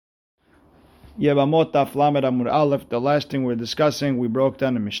Yevamot Daf Lamed Amud Aleph. The last thing we're discussing, we broke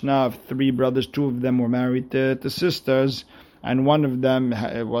down a Mishnah of 3 brothers. 2 of them were married to sisters, and one of them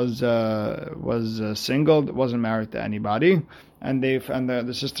was single, wasn't married to anybody, and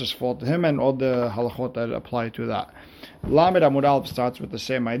the sisters fall to him, and all the halachot that apply to that. Lamed Amud Aleph starts with the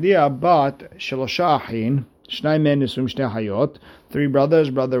same idea, but Shelosha Achin. 3 brothers.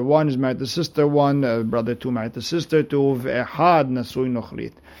 Brother 1 is married to sister 1. Brother 2 married to sister 2. Ve'ehad nasui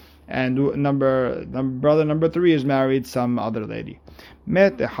nochrit. And brother number 3 is married some other lady.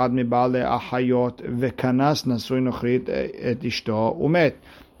 Met ehad mibale ahayot vekanas nasui nochrit et ishto umet.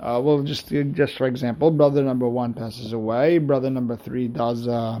 Well, just for example, brother number 1 passes away. Brother number 3 does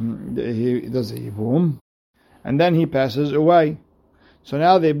a yibum, and then he passes away. So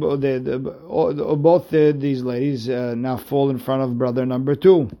now both these ladies now fall in front of brother number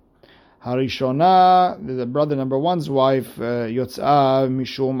 2. Harishona, the brother number 1's wife, Yotz'a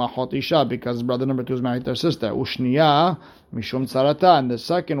Mishum Achot Isha, because brother number 2 is married to her sister. Ushniya Mishum Tzarata, and the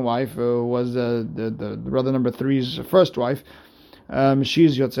second wife was the brother number 3's first wife.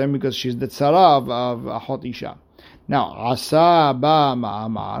 She's Yotz'a because she's the tzara of Achot Isha. Now, Asa Ba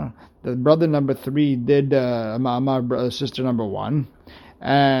Ma'amar, the brother number 3 did Ma'amar sister number 1.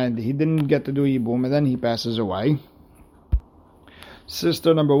 And he didn't get to do Yibum, and then he passes away.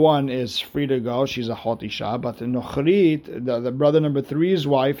 Sister number 1 is free to go. She's a Hot Isha. But the Nochrit, the brother number 3's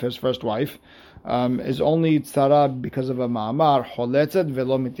wife, his first wife, is only tzara because of a ma'amar. Choletzet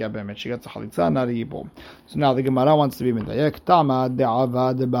velo mityabemet. She gets a chalitza, not a Yibum. So now the Gemara wants to be medayek. Tama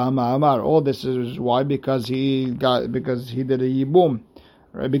de'avad ba'ma'amar. All this is why? Because he did a Yibum.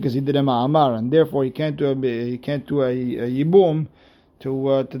 Right? Because he did a ma'amar, and therefore he can't do a Yibum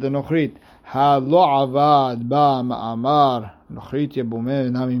to the Nochrit. Ha lo avad ba ma'amar Nochrit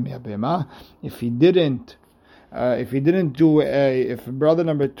yabume nami miyabema. If brother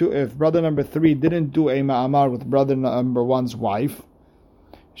number 3 didn't do a ma'amar with brother number 1's wife,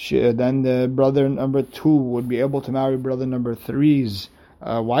 then the brother number 2 would be able to marry brother number 3's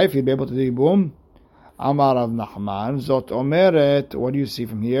wife. He'd be able to do Yibum. Amar Rav Nachman, Zot Omeret, what do you see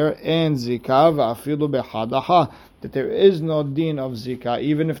from here? En Zika va'afilu bechadaha, that there is no din of Zika,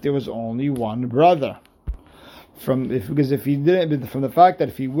 even if there was only one brother. From the fact that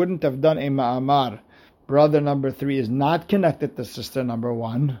if he wouldn't have done a ma'amar, brother number 3 is not connected to sister number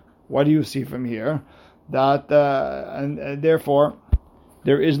 1. What do you see from here? That and therefore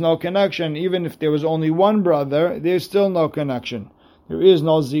there is no connection. Even if there was only one brother, there's still no connection. There is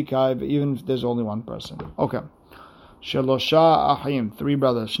no zika even if there's only one person. Okay. Shelosha Achim, 3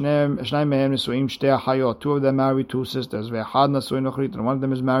 brothers. Shnei mehem nisuim shtei achayot. 2 of them married 2 sisters. Ve'echad nasui nochrit. And one of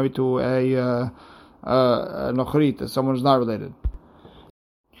them is married to a nochrit, someone who's not related.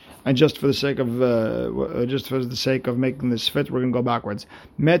 And just for the sake of making this fit, we're going to go backwards.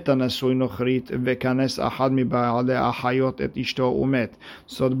 Meta nasui nochrit vekanes achad miba'ale achayot et ishto umet.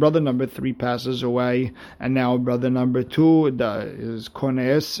 So the brother number 3 passes away, and now brother number 2 is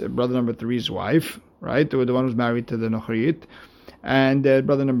kones, brother number 3's wife, right? The one who's married to the nochrit, and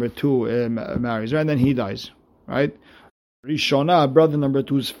brother number 2 marries her, and then he dies, right? Rishona, brother number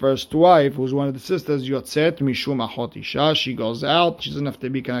 2's first wife, who's one of the sisters, Yotzet Mishum Achot Isha. She goes out. She doesn't have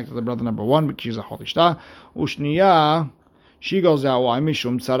to be connected to brother number 1 because she's a Achot Isha. Ushniya, she goes out. Why?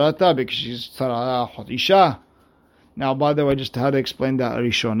 Mishum Tzarata, because she's Tzara Achot Isha. Now, by the way, just how to explain that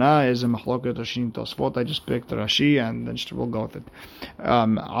Rishona is a Machloket Rashin Tosfot. I just picked Rashi and then we'll go with it.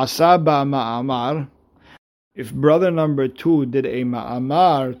 Asa ba ma'amar. If brother number 2 did a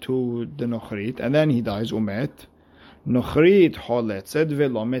ma'amar to the Nochrit and then he dies, umet. Nochrit choletzet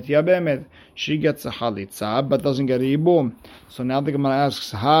velo mityabemet. She gets a chalitza but doesn't get a yibum. So now the Gemara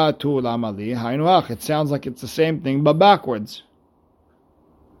asks, ha tu lamali hainuach. It sounds like it's the same thing but backwards.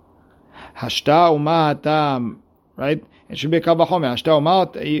 Hashta umahatam, right? It should be a kal vachomer. Hashta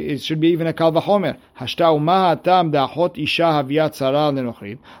umahat. It should be even a kal vachomer. Hashta umahatam da'achot isha haviyat tzara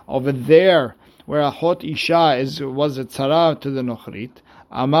lenochrit. Over there, where achot isha was a tzara to the nochrit,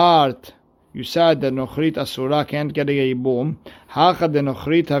 amart. You said that Nochrit Asura can't get a Yibum. Hacha the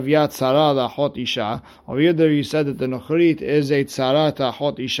Nochrit Haviyat Tzara Achot Isha. Over here you said that the Nochrit is a Tzara to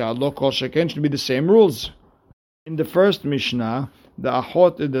Achot Isha. Lo Kol Sheken should be the same rules. In the first Mishnah, the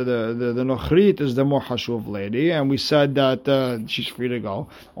Nochrit is the more Hashuv lady, and we said that she's free to go.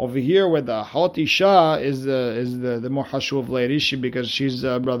 Over here, where the Achot Isha is the more Hashuv lady, because she's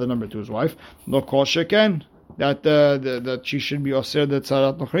brother number 2's wife. Lo Kol Sheken, that she should be Osir the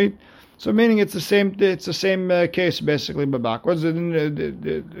Tzarat Nochrit. So meaning it's the same case basically, but backwards.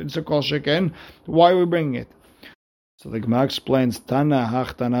 It's a kol sheken. Why are we bringing it? So the Gemara explains, Tana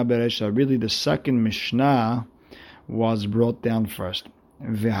Hachtana Beresha. Really, the second Mishnah was brought down first.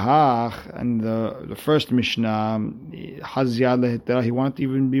 V'hach, and the first Mishnah, Hazya lehitera, he wanted to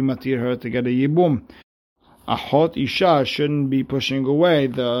even be matir her to get a yibum. Ahot isha shouldn't be pushing away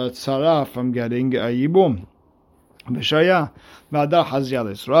the tzara from getting a yibum. B'shaya, v'adar Hazya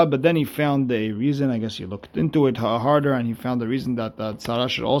l'isra, but then he found a reason, I guess he looked into it harder, and he found the reason that the tzara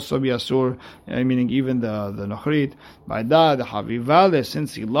should also be asur, meaning even the nochrit. By that, the havivale,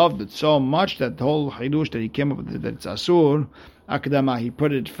 since he loved it so much, that the whole hidush that he came up with, that it's asur, Akdama, he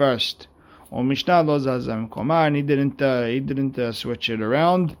put it first. Or Mishnah lo zazam komar, and he didn't switch it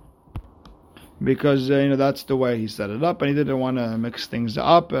around because that's the way he set it up, and he didn't want to mix things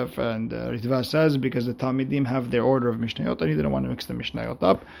up. And Ritva says because the Talmidim have their order of Mishnayot, and he didn't want to mix the Mishnayot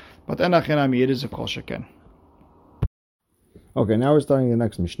up. But enachinami, it is a kol sheken. Okay, now we're starting the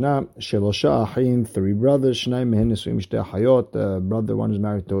next Mishnah. Shelosha achim, 3 brothers. Shnai mehen nesuim shtei hayot. Brother 1 is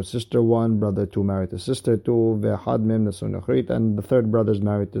married to a sister 1. Brother 2 married to sister 2. Ve'echad mem nesuim nochrit. And the third brother is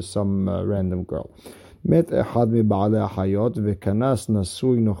married to some random girl. Met echad mi ba'alei hayot ve'kanas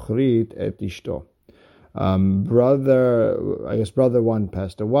nasui nochrit et ishto. Brother 1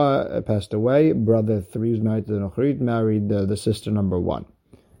 passed away. Brother 3 is married to the nochrit. Married the sister number 1.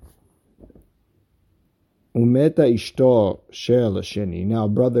 Umeta ishto shel sheni. Now,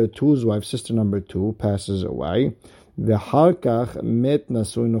 brother 2's wife, sister number 2, passes away. V'harkach met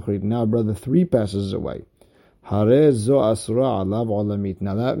nasui nochrit. Now, brother 3 passes away. Hare zo asura alav olamit.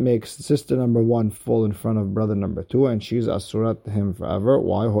 Now, that makes sister number 1 fall in front of brother number 2, and she's asurat to him forever.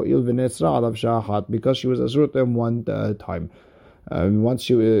 Why? Ho'il v'netzra alav shahat. Because she was asurat to him one time. Once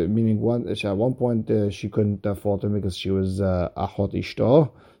she, at one point she couldn't fall to him because she was ahot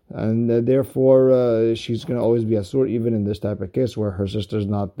ishto. And therefore, she's going to always be asur, even in this type of case where her sister's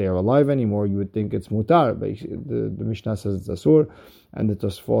not there alive anymore. You would think it's mutar, but the Mishnah says it's asur, and the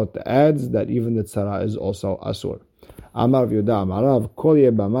Tosfot adds that even the tzara is also asur. Amar Yehuda Amarav, Kol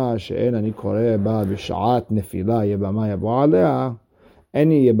yebama she'en ani koreh ba b'sha'at nefila yebama yabu alea.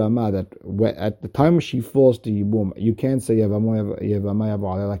 Any yebama that at the time she falls to yibum, you can't say yebama yabu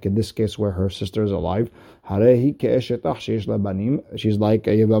alea, like in this case where her sister is alive. She's like a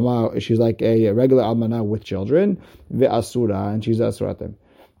yebama, she's like a regular almana with children, ve'asura, and she's asuratim.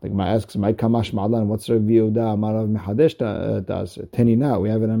 Like my asks, my kamash ma'alan, what's her view da marav mehadesh das tenina? We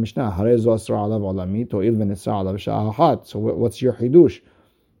have in a Mishnah. Hare zo asura alav olamit or il v'nesra alav sha'ahat. So what's your hidush?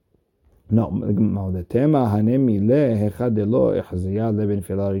 No, the tema hanemi le hechadelo echaziyah lebin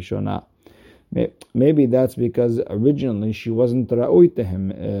filah rishona. Maybe that's because originally she wasn't ra'ui to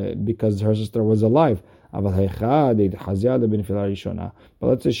him because her sister was alive. But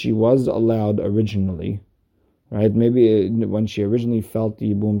let's say she was allowed originally, right? Maybe when she originally felt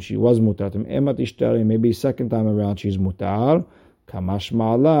the yibum, she was mutar. Maybe second time around she's mutar. Kamash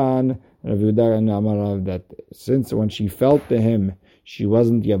ma'alan, that since when she felt to him, she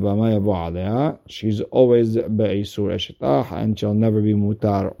wasn't yabama yabu alea, she's always be'isur eshetach, and she'll never be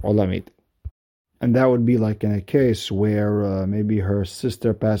mutar olamit. And that would be like in a case where maybe her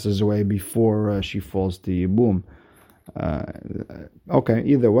sister passes away before she falls to yibum. Okay,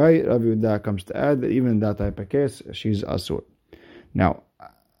 either way, Rav Yehuda comes to add that even in that type of case, she's asur. Now,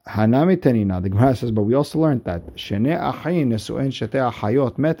 Hanami Tenina, the Gemara says, but we also learned that Shene achayin nesu'en shetei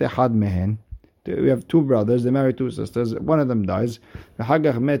achayot met echad mehen. We have 2 brothers, they marry 2 sisters, one of them dies. Then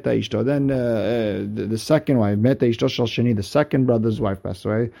the second wife, meta ishto shel sheni, the second brother's wife passed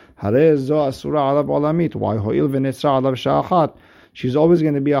away. Hare zo asura alav olamit. Why? Ho'il v'netzra alav sha'achat. She's always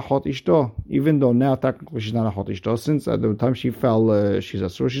going to be a hot ishto, even though now technically she's not a hot ishto. Since at the time she fell, she's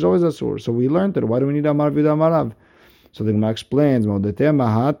asur. She's always asur. So we learned it. Why do we need Amar V'da Marav? So the Gemara explains,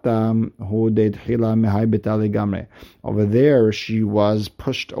 over there she was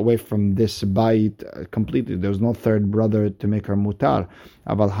pushed away from this bait completely. There was no third brother to make her mutar.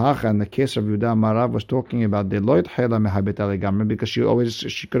 And the case of Yehuda Marav was talking about because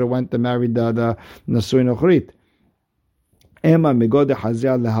she could have went and married the Nasui Nochrit. Once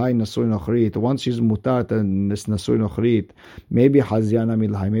she's mutar to this Nasui Nochrit, maybe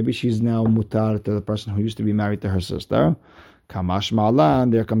she's now mutar to the person who used to be married to her sister. Kamash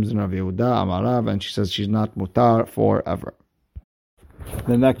Ma'alan, there comes in Rav Yehuda Amarav, and she says she's not mutar forever.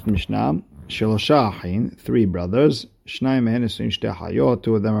 The next Mishnah, Shelosha achin, 3 brothers, Shnai mehen nesuin shtei hayot,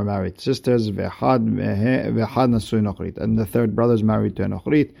 2 of them are married sisters, ve'echad nasui nochrit, and the third brother is married to a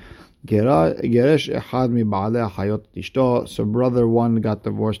nochrit. Geresh echad mi ba'alei hayot ishto. So brother 1 got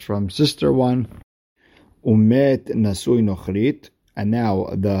divorced from sister 1. Umet nasui nochrit, and now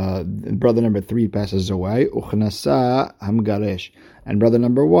the brother number 3 passes away. Uchnasa hamgaresh, and brother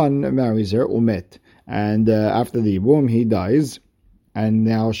number 1 marries her. Umet, and after the yibum he dies. and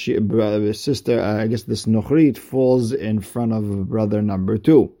now sister, I guess this nochrit falls in front of brother number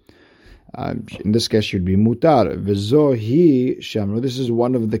 2. In this case, should be mutar. V'zohi shamru. This is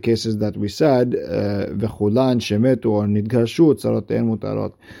one of the cases that we said v'chulan shemetu or nidgashu tzarotein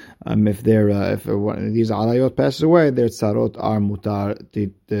mutarot. If these arayot pass away, their tzarot are mutar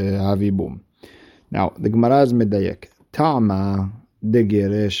havibum. Now the Gemara is medayek. Ta'ama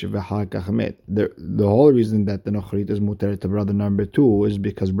degeresh v'hakach met. The whole reason that the nochrit is mutar to brother number 2 is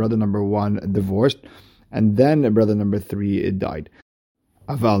because brother number 1 divorced, and then brother number 3 died.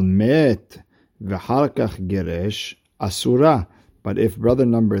 Aval met v'harkach geresh asura. But if brother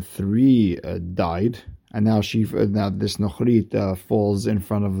number 3 died, and now this nochrit falls in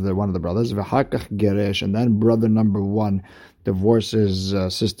front of one of the brothers, v'harkach geresh, and then brother number 1 divorces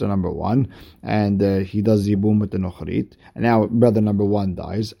sister number 1, and he does yibum with the nochrit, and now brother number 1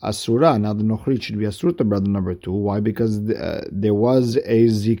 dies, asura. Now the nochrit should be asur to brother number 2. Why? Because there was a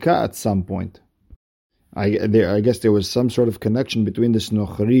zika at some point. I guess there was some sort of connection between this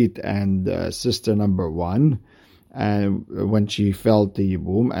nochrit and sister number 1, and when she fell to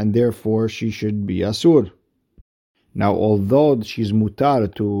yibum, and therefore she should be asur. Now, although she's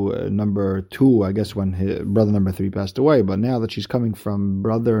mutar to number 2, I guess when brother number 3 passed away, but now that she's coming from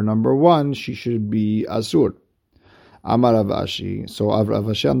brother number 1, she should be asur. Amar Rav Ashi. So Rav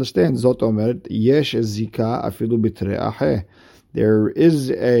Ashi understands. Zot omeret yesh zika afilu bitre'aheh. There is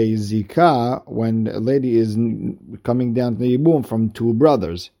a zika when a lady is coming down to the yibum from 2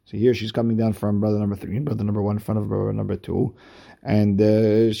 brothers. So here she's coming down from brother number 3 and brother number 1 in front of brother number 2, and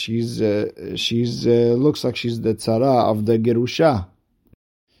she's looks like she's the tzara of the gerusha.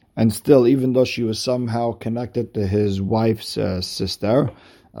 And still, even though she was somehow connected to his wife's sister,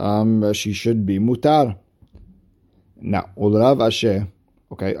 she should be mutar. Now, Rav Ashi.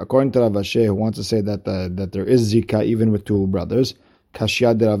 Okay, according to Rav Ashi, who wants to say that there is zika even with 2 brothers,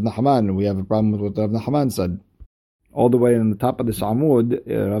 Kashya de Rav Nachman, we have a problem with what Rav Nachman said. All the way on the top of this Amud,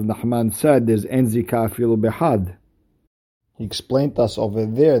 Rav Nachman said there's en zika afilu behad. He explained to us over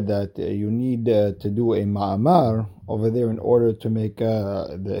there that you need to do a ma'amar over there in order to make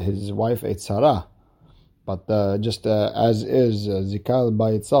his wife a tzara. But just as is, zika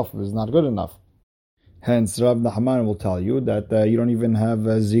by itself is not good enough. Hence, Rav Nachman will tell you that you don't even have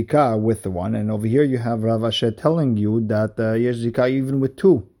zika with the 1, and over here you have Rav Ashi telling you that yes, zika even with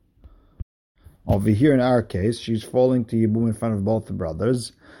 2. Over here in our case, she's falling to yibum in front of both the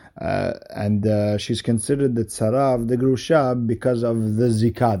brothers, and she's considered the tzara of the grusha because of the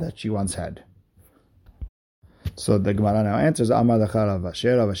zika that she once had. So the Gemara now answers, Amar Rav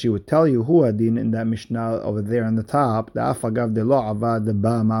Ashi. Rav Ashi would tell you who adin in that Mishnah over there on the top, the afagav de lo avad the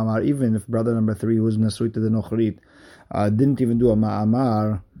ba ma'amar, even if brother number 3 who was nasui to the nochrit didn't even do a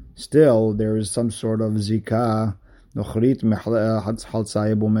ma'amar, still there is some sort of zika, nochrit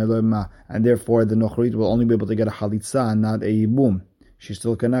and therefore the nochrit will only be able to get a halitza, not a yibum. She's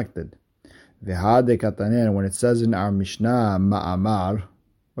still connected. When it says in our Mishnah ma'amar,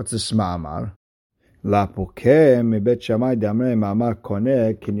 what's this ma'amar? It's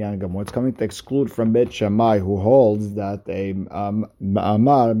coming to exclude from Bet Shammai, who holds that a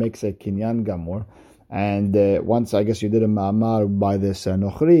ma'amar makes a kinyan gamur, and once I guess you did a ma'amar by this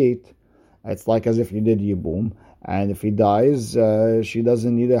nochrit, it's like as if you did yibum, and if he dies, she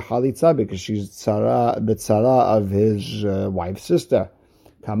doesn't need a halitza because she's the tzara of his wife's sister.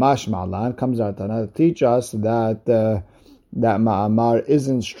 Kamash Ma'lan comes out to teach us that that ma'amar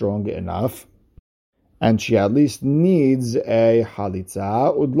isn't strong enough, and she at least needs a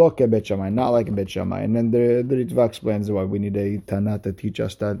halitza, udloke Bet Shammai, not like Bet Shammai. And then the Ritva explains why we need a Tana to teach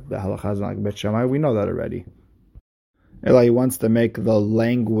us that the halacha is not like Bet Shammai. We know that already. Eli wants to make the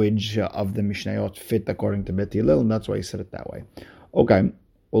language of the Mishnayot fit according to Bet Hillel, and that's why he said it that way. Okay,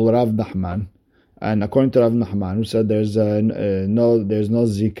 Rav Nachman, and according to Rav Nachman, who said there's no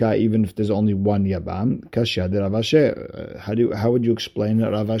zika even if there's only 1 yabam, Kashya de Rav Ashi. How would you explain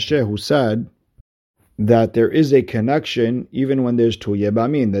Rav Ashi, who said that there is a connection even when there's 2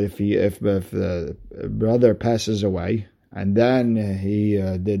 yabamim, that if the brother passes away and then he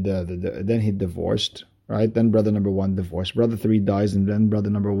divorced, right? Then brother number 1 divorced, brother 3 dies, and then brother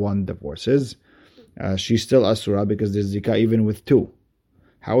number 1 divorces. She's still asura because there's zika even with 2.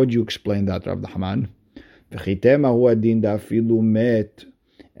 How would you explain that, Rav Nachman?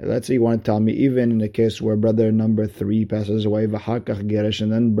 Let's say you want to tell me, even in the case where brother number 3 passes away, v'hakach geresh,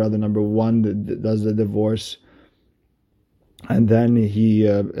 and then brother number 1 does the divorce, and then he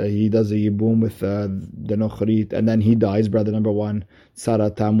does a yibum with the nochrit, and then he dies, brother number 1,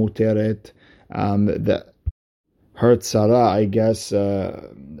 sarata muteret. her tzara, I guess,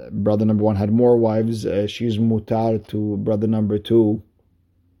 brother number one had more wives, she's mutar to brother number two.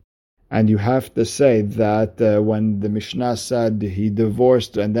 And you have to say that when the Mishnah said he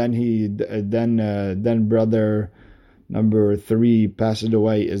divorced and then brother number three passes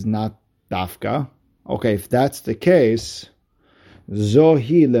away is not dafka. Okay, if that's the case,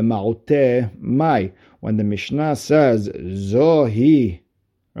 zohi lema'ute mai. When the Mishnah says zohi,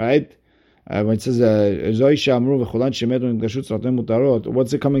 right? When it says zohi shamru v'chulan shemetu nidgashut tzaratem mutarot,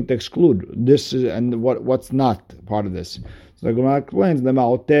 what's it coming to exclude? This is, and what's not part of this? So the Gemara explains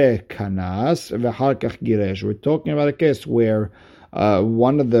lema'ute kanas v'har kach giresh. We're talking about a case where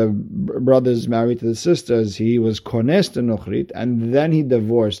one of the brothers married to the sisters, he was kones to nochrit, and then he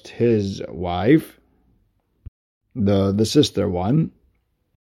divorced his wife, the sister one.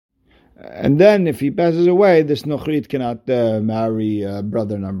 And then if he passes away, this nochrit cannot marry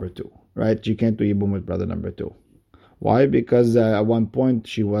brother number two, right? You can't do yibum with brother number two. Why? Because at one point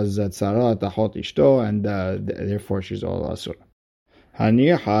she was tzara tahot ishto, and therefore she's all asur.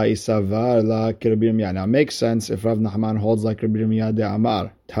 Haniha isavar la Rabbi Yirmiyah. Now it makes sense if Rav Nachman holds like Rabbi Yirmiyah de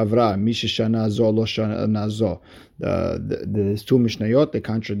Amar Tavra Mishishana zo lo shana zo. The two Mishnayot, they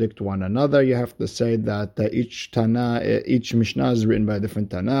contradict one another. You have to say that each Mishnah is written by a different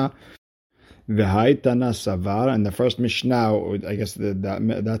Tana. V'hai Tana savar, and the first Mishnah, I guess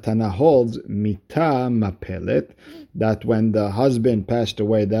that Tana holds mita mapelet, that when the husband passed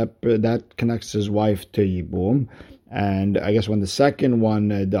away, that connects his wife to yibum. And I guess when the second one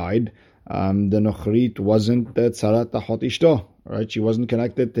died, the nochrit wasn't tzarat tahot ishto, right? She wasn't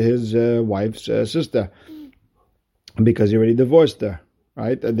connected to his wife's sister because he already divorced her,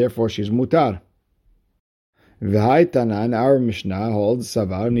 right? And therefore she's mutar. V'hai Tanan, our Mishnah holds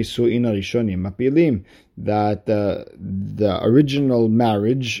savar nisu'in arishonim mapilim, that the original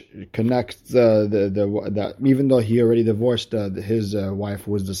marriage connects the even though he already divorced his wife,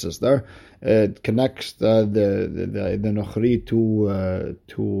 who was the sister, it connects the nochri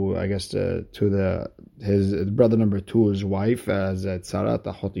to I guess to his brother number two's wife as tzara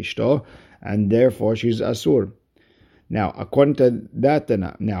tahot ishto, and therefore she's asur. Now, according to that,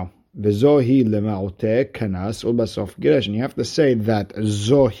 now. V'zohi lema'ute kanas ulbasof giresh. And you have to say that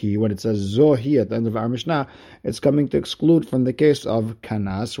zohi, when it says zohi at the end of our Mishnah, it's coming to exclude from the case of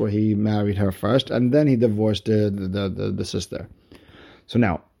kanas, where he married her first and then he divorced the sister. So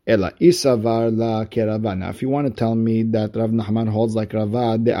now, ela isavar la kerava. Now, if you want to tell me that Rav Nachman holds like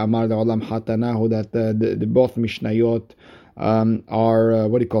Rava de Amar de Olam Hatanahu, that the both Mishnayot are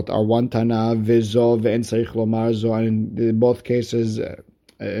what do you call it? Are one Tana v'zo ve'en tzarich lomar zo, and in both cases.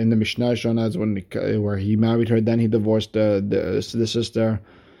 In the Mishnah Shonaz, where he married her, then he divorced the sister.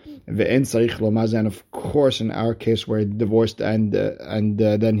 Ve'en tzarich lo mazeh, and of course, in our case, where he divorced and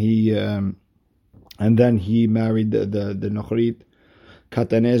then he married the nochrit.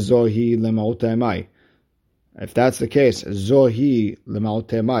 Katane zohi lema'ute mai. If that's the case, zohi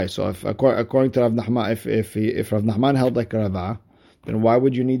lema'ute mai. So, if according to Rav Nachman, if Rav Nachman held like Rava, then why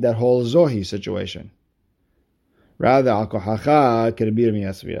would you need that whole zohi situation? Rather, then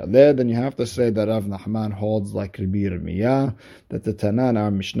you have to say that Rav Nachman holds like Rabbi Yirmiyah, that the Tanan, our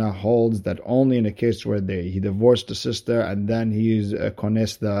Mishnah, holds that only in a case where he divorced the sister and then he's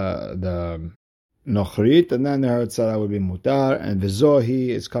kones the nochrit, and then the tzara would be mutar, and the zohi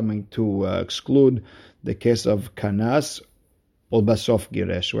is coming to exclude the case of kanas ol basof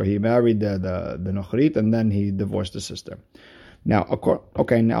giresh, where he married the nochrit and then he divorced the sister. Now,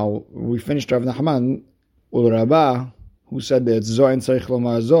 now we finished Rav Nachman. Ul-Rabah, who said that zo en tzarich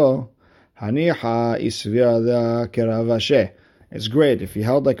lomar zo, haniha isvira kerav Asher. It's great if he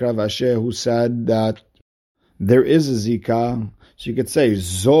held like Rav Asher, who said that there is a zika, so you could say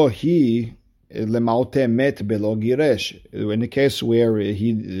zohi lema'ute met belo giresh. In the case where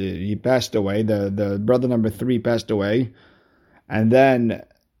he passed away, the brother number three passed away, and then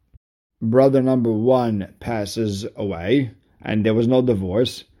brother number one passes away, and there was no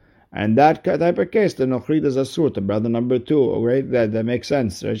divorce. And that type of case, the nochrit is asur to brother number two, right? That makes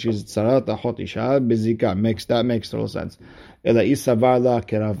sense. Right? She's tzarat tahot isha bezika. That makes total sense. Ela isavar la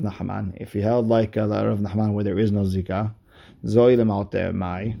kerav Nachman. If he held like Rav Nachman where there is no zika, zohi lema'ute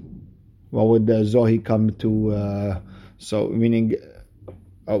mai. What would the zohi come to? So meaning,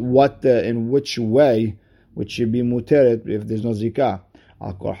 in which way would she be muteret if there's no zika?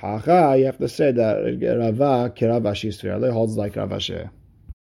 Al korhacha, you have to say that Rava kerav Asher holds like Rav Asher.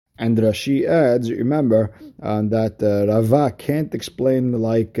 And Rashi adds, remember, that Rava can't explain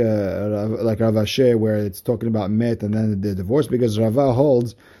like Rav Asher, where it's talking about met and then the divorce, because Rava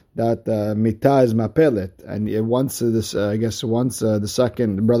holds that mita is mapelet, and once the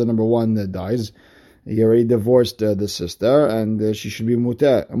second brother number one dies, He already divorced the sister, and she should be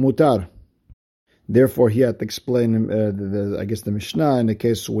mutar. Therefore, he had to explain, the Mishnah in the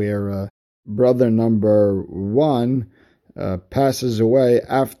case where brother number 1 passes away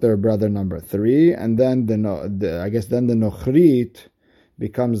after brother number 3, and then the nochrit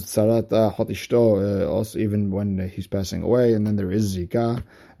becomes tzarat hot ishto, also even when he's passing away, and then there is zika,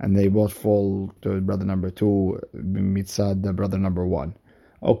 and they both fall to brother number 2 mitzad brother number 1.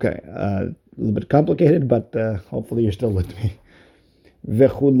 Okay, a little bit complicated, but hopefully you're still with me.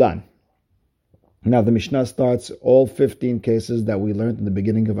 Vechulan. Now the Mishnah starts all 15 cases that we learned in the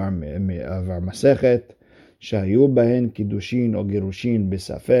beginning of our Masechet. Shayu bahen kiddushin or girushin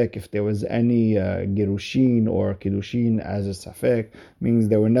b'safek. If there was any girushin or kiddushin as a safek, means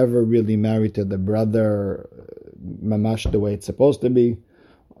they were never really married to the brother mamash the way it's supposed to be,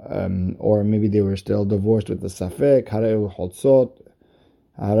 or maybe they were still divorced with the safek. Harei holtzot,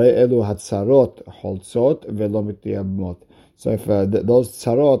 harei elu hatzarot holtzot velo mitiyabmot. So if those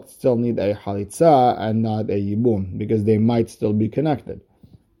tzarot still need a halitza and not a yibum, because they might still be connected.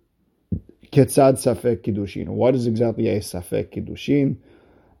 Ketzad safek kiddushin. What is exactly a safek kiddushin?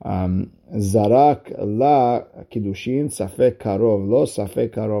 Zarak la kiddushin safek karov lo safek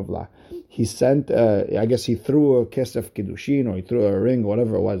karov la. He sent, I guess he threw a kesef kiddushin, or he threw a ring,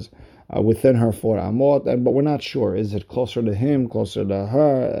 whatever it was, within her 4 amot, but we're not sure. Is it closer to him, closer to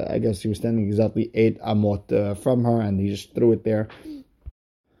her? I guess he was standing exactly 8 amot from her, and he just threw it there.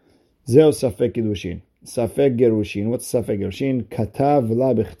 Zeo safek kiddushin. Safek gerushin. What's safek gerushin? Katav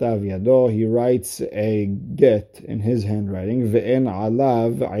la b'chtav yado. He writes a get in his handwriting. Ve'en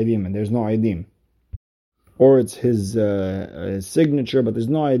alav aidim, and there's no aidim. Or it's his signature, but there's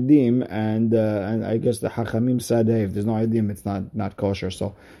no idim, and I guess the Hachamim said, hey, if there's no idim, it's not kosher.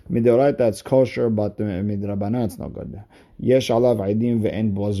 So midoraita it's kosher, but midrabanan it's not good. Yesh alav idim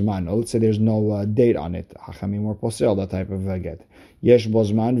ve'en bozman. Let's say there's no date on it. Hachamim were posel that type of get. Yesh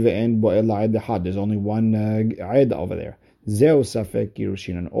bozman ve'en bo'el la'ed had. There's only one aid over there. Zeu safek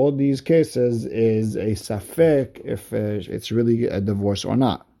girushin. In all these cases is a safek if it's really a divorce or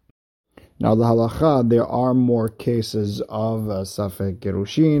not. Now the halacha, there are more cases of safek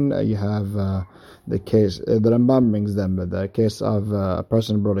gerushin. You have the case the Rambam brings them, but the case of a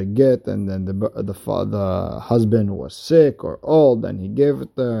person brought a get, and then the husband was sick or old, and he gave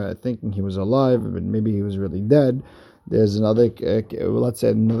it there thinking he was alive, but maybe he was really dead. There's another, let's say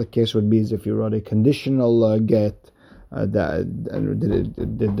another case would be if you wrote a conditional get. Did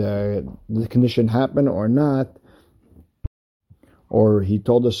the condition happen or not? Or he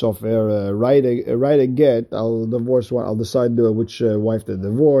told the sofer, write a get, I'll divorce one, I'll decide which wife to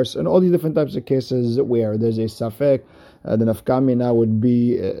divorce, and all these different types of cases where there's a safek. The nafkamina would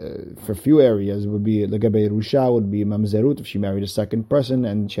be, for few areas, would be, Lagabe Rusha would be mamzerut, if she married a second person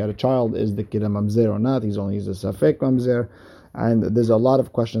and she had a child, is the kid a mamzer or not? He's a safek mamzer. And there's a lot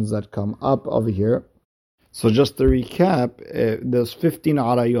of questions that come up over here. So just to recap, there's 15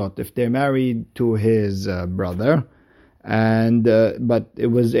 arayot. If they're married to his brother, and but it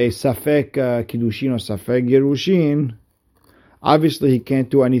was a safek kiddushin or safek gerushin, obviously he can't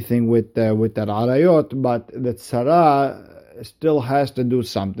do anything with that arayot, but the tzara still has to do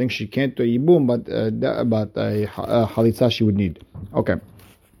something. She can't do yibum, but a halitza she would need. Okay,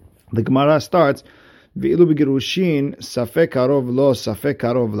 the Gemara starts v'ilu b'gerushin safek karov lo safek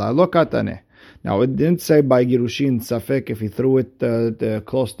karov la lo katane. Now it didn't say by gerushin safek if he threw it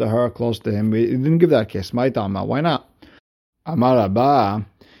close to her, close to him. It didn't give that case. Why not? Amar Abba,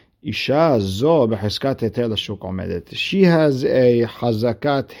 Isha zo b'chizkat heter l'shuk omedet. She has a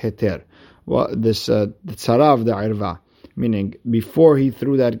hazakat heter. Well, this the tzarav the irva, meaning before he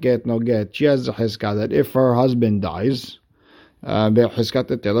threw that get, no get, she has a chizkat that if her husband dies, b'chizkat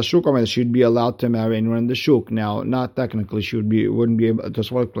heter l'shuk omedet, she'd be allowed to marry anyone in the shuk. Now, not technically, wouldn't be able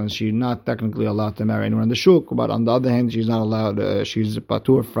to work. She's not technically allowed to marry anyone in the shuk, but on the other hand, she's not allowed. She's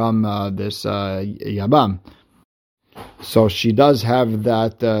patur from this yabam. So she does have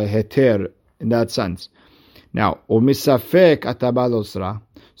that heter in that sense. Now, umisafek atabalosra.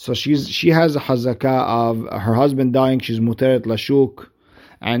 So she has a hazaka of her husband dying. She's muteret lashuk,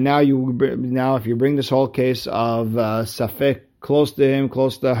 and now if you bring this whole case of safek close to him,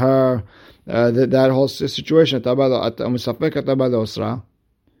 close to her, that whole situation umisafek atabalosra.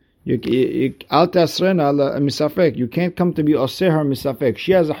 You can't come to be oseher misafek.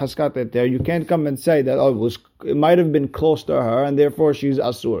 She has a haskat there. You can't come and say that it might have been close to her and therefore she's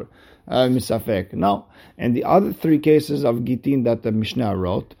asur misafek. No. And the other 3 cases of gitin that the Mishnah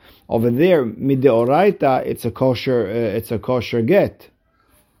wrote over there, mideoraita, it's a kosher get.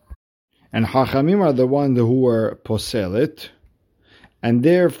 And Hachamim are the ones who were poselit, And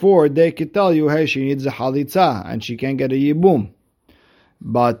therefore, they could tell you, hey, she needs a halitza, and she can't get a yibum.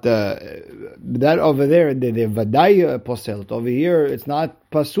 But that over there, the vaday poselt. Over here, it's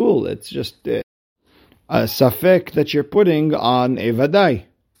not pasul. It's just a safek that you're putting on a vaday.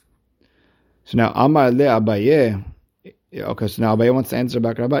 So now, Amar le Abaye. Okay, so now Abaye wants to answer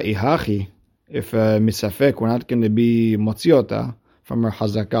back Rabba. Ihachi, if misafek, we're not going to be motziota from her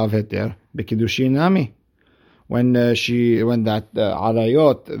hazaka of heter bekidushin nami. When that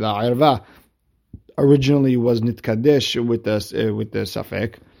arayot, the irva, originally was nitkadesh with the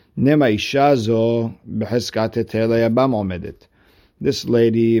safek, nema isha zo beheskat heter layabam omedet. This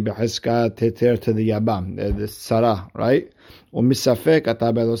lady beheskat heter to the yabam, the Sarah, right? Umisafek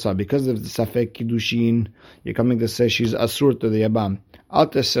atabelosa, because of the safek kiddushin, you're coming to say she's asur to the yabam. Al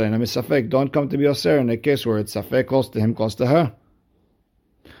teser, and misafek, don't come to be osir in a case where it's safek close to him, close to her.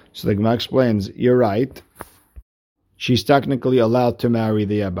 So the Gemara explains, you're right. She's technically allowed to marry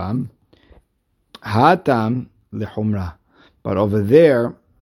the yabam. Hatam lehumra, but over there,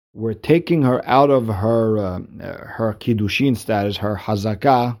 we're taking her out of her kiddushin status, her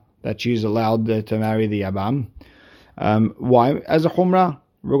hazakah, that she's allowed to marry the yabam. Why? As a humrah,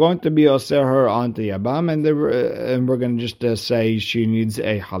 we're going to be osir her onto yabam, and we're going to just say she needs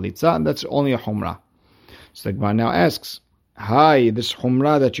a halitza, and that's only a humrah. So the Gemara now asks, hi, this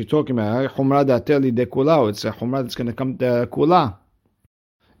humrah that you're talking about, humrah dateli de kula, it's a humrah that's going to come to kula.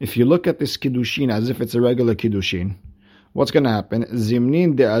 If you look at this kiddushin as if it's a regular kiddushin, what's going to happen?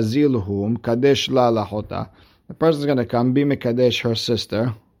 Zimnin de azilhum kadesh la lahota. The person's going to come be mekadesh her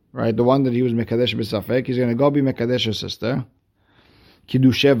sister, right? The one that he was mekadesh b'safek, he's going to go be mekadesh her sister.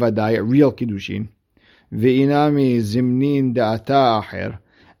 Kiddushe vaday, real kiddushin. Ve'inami zimnin de ata acher,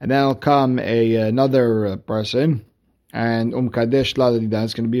 and then will come another person, and kadesh la ladidan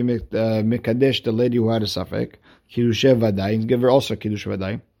is going to be mekadesh the lady who had a safek. Kiddushe vaday, he's give her also kiddush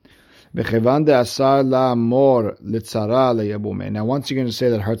vaday. Now, once you're going to say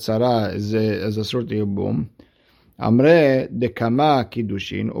that her tzara is a sort of yibum, amre dekama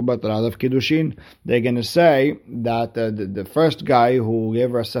kiddushin ubatrad of kiddushin, they're going to say that the first guy who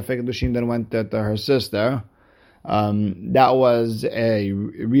gave her a safek kiddushin then went to her sister, that was a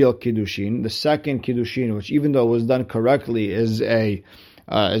real kiddushin. The second kiddushin, which even though it was done correctly, is not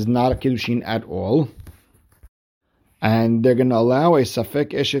a kiddushin at all. And they're going to allow a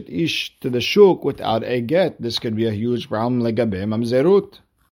safek eshet ish to the shuk without a get. This could be a huge problem legabe mamzerut.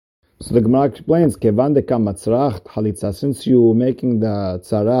 So the Gemara explains, kevan dekam matzrach halitza, since you're making the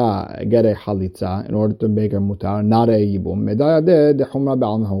tzara get a halitza in order to make her mutar, not a yibum.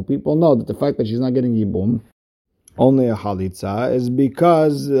 People know that the fact that she's not getting yibum, only a halitza, is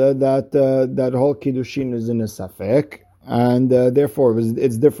because that whole kiddushin is in a safek, and therefore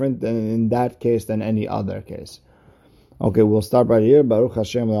it's different in that case than any other case. Okay, we'll stop right here. Baruch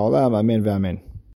Hashem le'olam. Amen ve'amen.